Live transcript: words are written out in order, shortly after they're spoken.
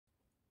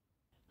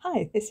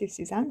Hi, this is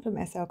Suzanne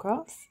from SL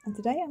Crafts, and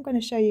today I'm going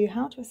to show you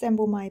how to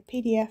assemble my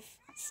PDF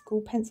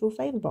school pencil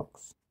favour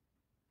box.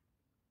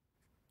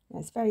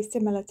 It's very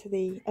similar to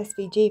the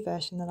SVG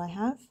version that I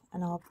have,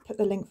 and I'll put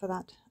the link for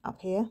that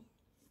up here.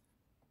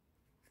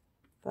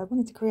 But I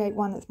wanted to create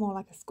one that's more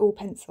like a school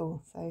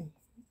pencil, so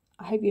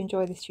I hope you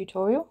enjoy this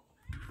tutorial.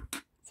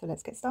 So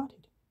let's get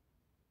started.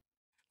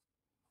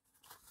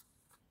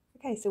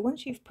 Okay, so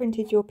once you've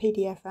printed your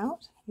PDF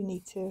out, you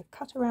need to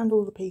cut around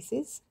all the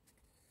pieces,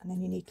 and then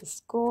you need to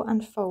score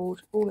and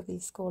fold all of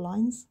these score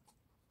lines.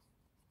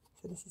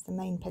 So this is the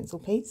main pencil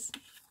piece.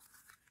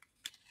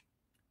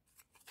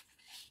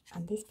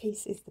 And this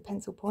piece is the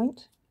pencil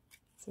point.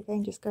 So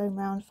again, just going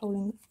around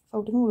folding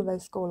all of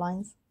those score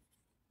lines.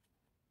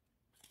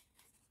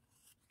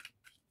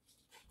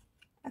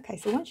 Okay,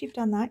 so once you've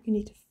done that, you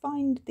need to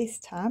find this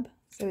tab.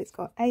 So it's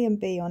got A and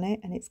B on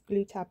it, and it's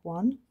glue tab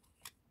 1.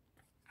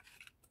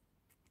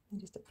 And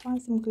just apply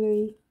some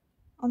glue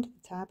onto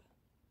the tab.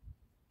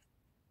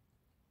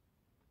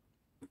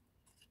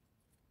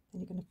 And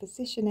you're going to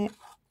position it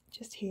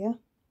just here,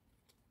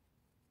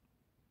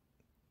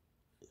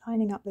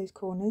 lining up those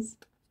corners.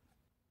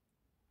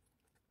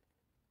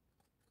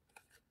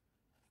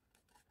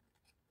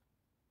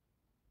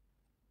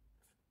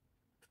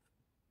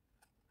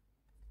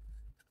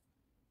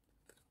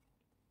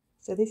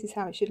 So this is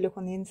how it should look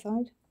on the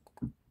inside.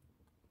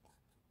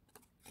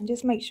 And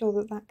just make sure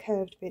that that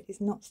curved bit is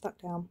not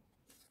stuck down.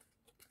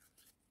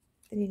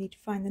 Then you need to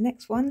find the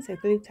next one, so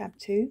glue tab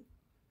 2,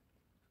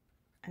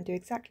 and do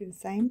exactly the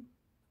same.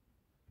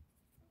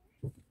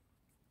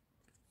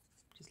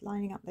 Just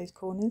lining up those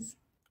corners.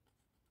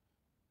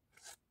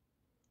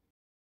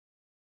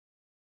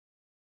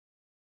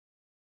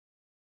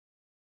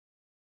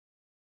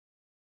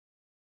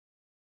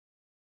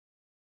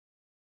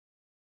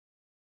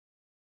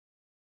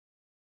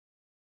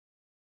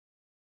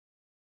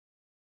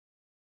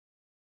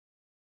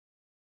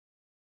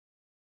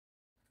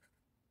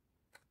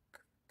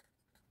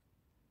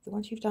 So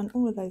once you've done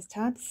all of those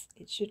tabs,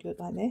 it should look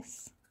like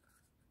this.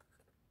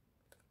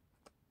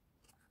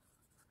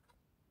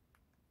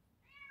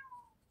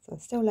 So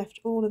I've still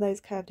left all of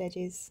those curved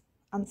edges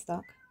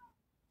unstuck.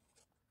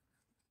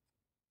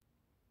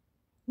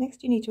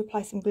 Next you need to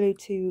apply some glue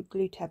to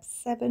glue tab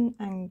 7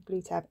 and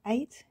glue tab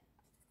 8.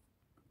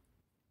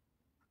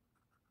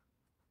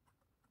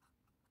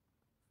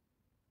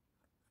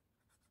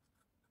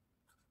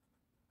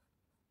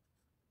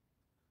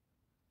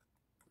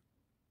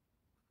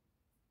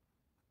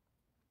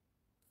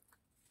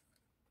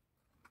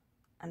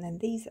 And then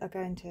these are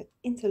going to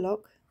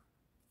interlock,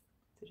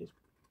 so just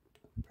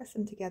press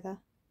them together.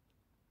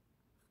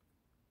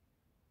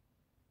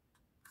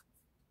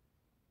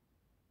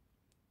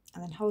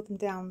 And then hold them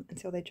down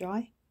until they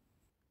dry.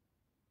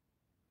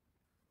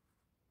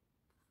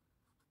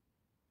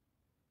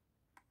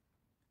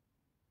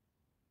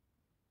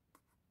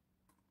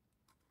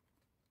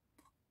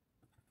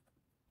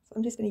 So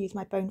I'm just going to use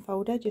my bone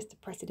folder just to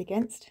press it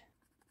against.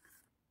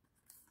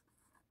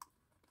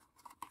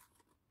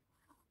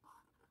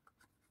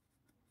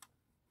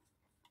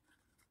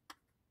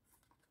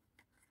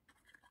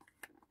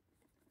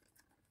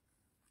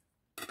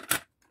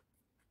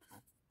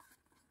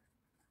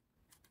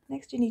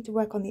 Next you need to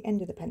work on the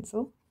end of the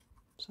pencil.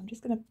 So I'm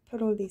just going to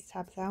pull all these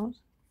tabs out.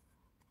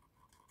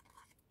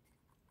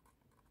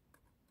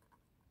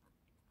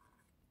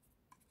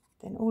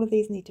 Then all of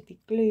these need to be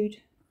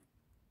glued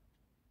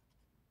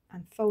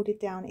and folded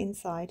down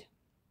inside.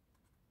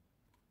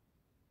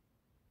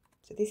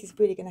 So this is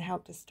really going to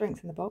help to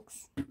strengthen the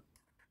box.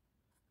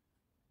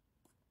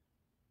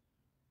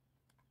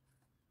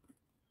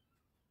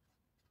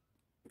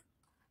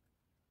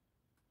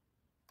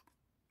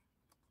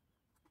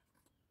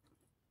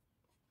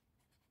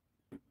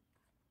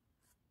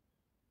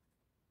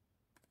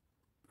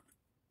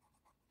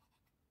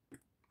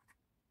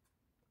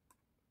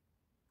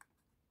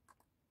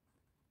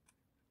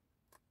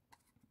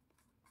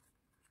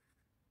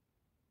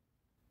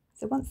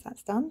 So once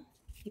that's done,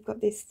 you've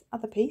got this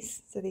other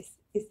piece. So this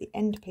is the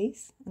end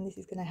piece, and this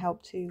is going to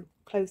help to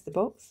close the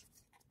box.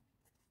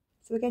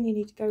 So again, you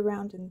need to go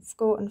around and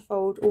score and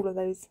fold all of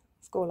those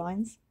score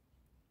lines,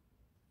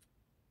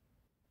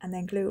 and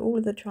then glue all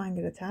of the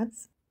triangular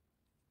tabs.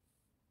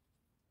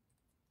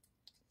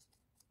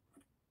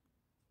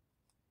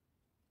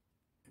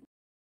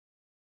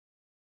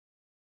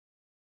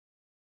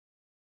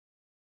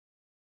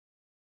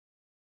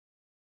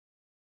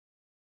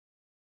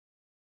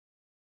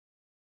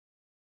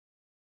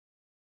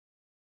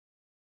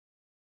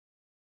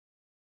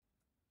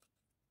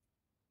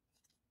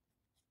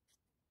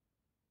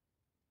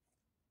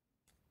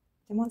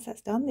 Then once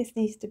that's done, this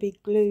needs to be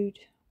glued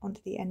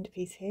onto the end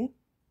piece here.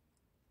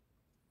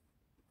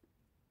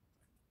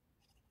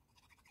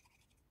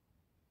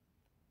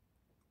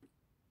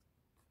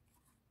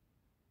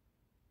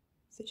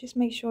 So just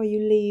make sure you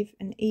leave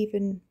an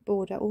even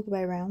border all the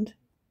way around.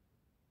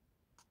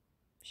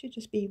 It should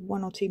just be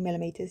 1 or 2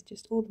 millimeters,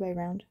 just all the way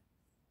around.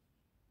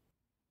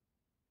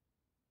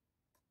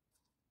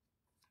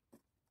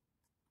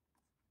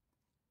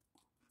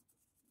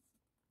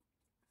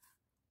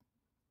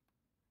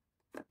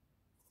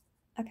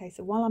 Okay,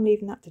 so while I'm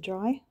leaving that to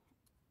dry,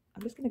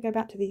 I'm just going to go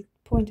back to the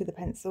point of the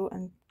pencil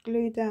and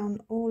glue down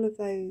all of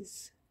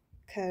those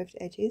curved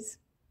edges.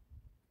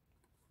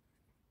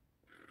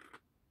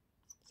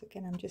 So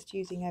again, I'm just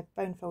using a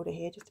bone folder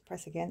here just to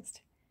press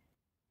against.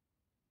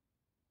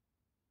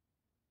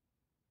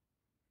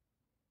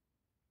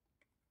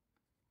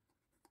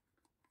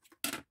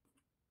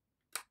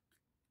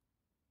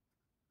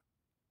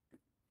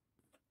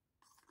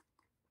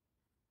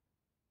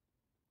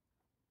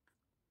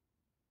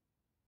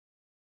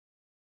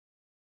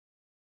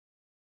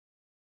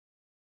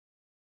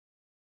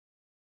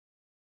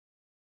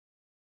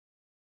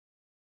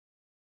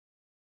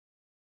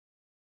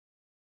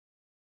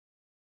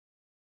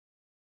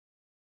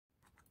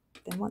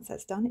 Then once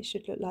that's done, it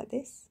should look like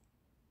this.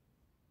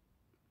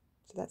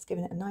 So that's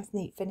given it a nice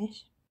neat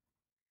finish.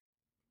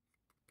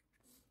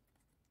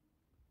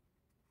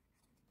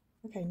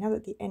 Okay, now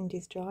that the end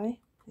is dry,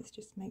 let's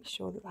just make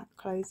sure that that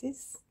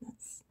closes.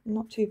 That's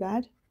not too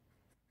bad.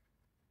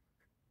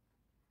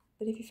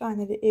 But if you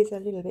find that it is a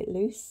little bit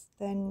loose,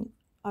 then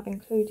I've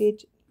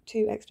included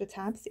 2 extra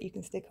tabs that you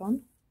can stick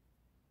on.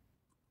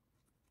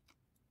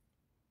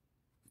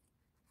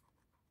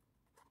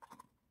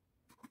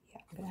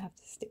 Yeah, I'm going to have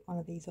to stick one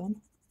of these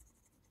on.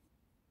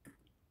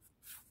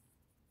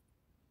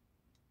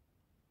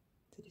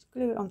 So just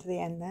glue it onto the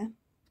end there.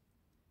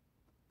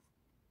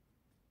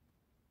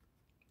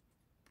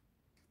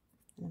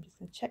 And I'm just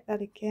going to check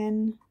that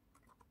again.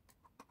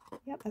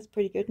 Yep, that's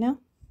pretty good now.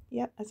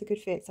 Yep, that's a good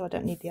fit, so I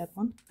don't need the other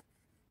one.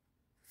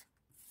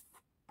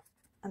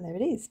 And there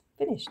it is,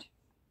 finished.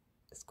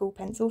 A school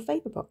pencil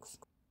faber box.